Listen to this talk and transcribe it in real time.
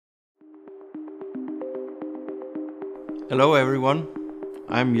Hello everyone,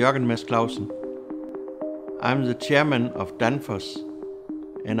 I'm Jørgen Mads Clausen. I'm the chairman of Danfoss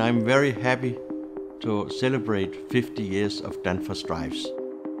and I'm very happy to celebrate 50 years of Danfoss Drives.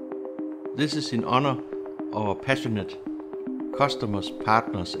 This is in honor of our passionate customers,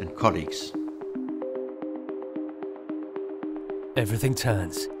 partners and colleagues. Everything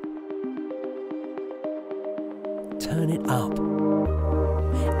turns. Turn it up.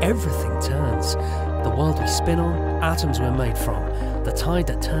 Everything turns. The world we spin on, atoms we're made from, the tide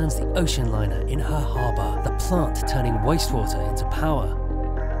that turns the ocean liner in her harbour, the plant turning wastewater into power,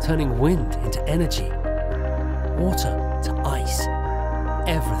 turning wind into energy, water to ice.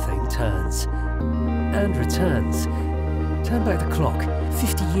 Everything turns and returns. Turn back the clock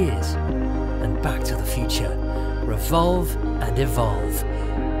 50 years and back to the future. Revolve and evolve.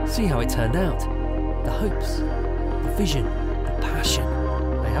 See how it turned out. The hopes, the vision, the passion,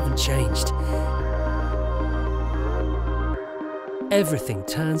 they haven't changed. Everything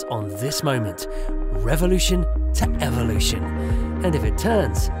turns on this moment. Revolution to evolution. And if it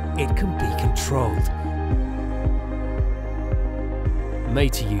turns, it can be controlled.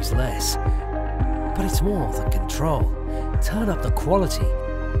 Made to use less. But it's more than control. Turn up the quality.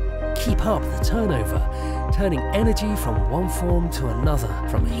 Keep up the turnover, turning energy from one form to another,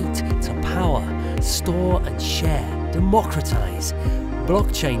 from heat to power, store and share, democratize,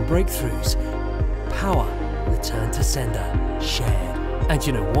 blockchain breakthroughs, power, return to sender, shared. And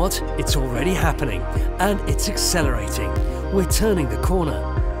you know what? It's already happening, and it's accelerating. We're turning the corner.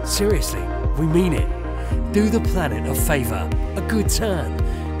 Seriously, we mean it. Do the planet a favor, a good turn.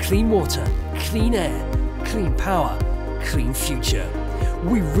 Clean water, clean air, clean power, clean future.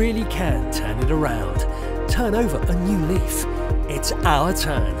 We really can turn it around. Turn over a new leaf. It's our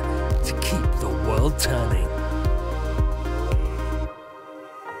turn to keep the world turning.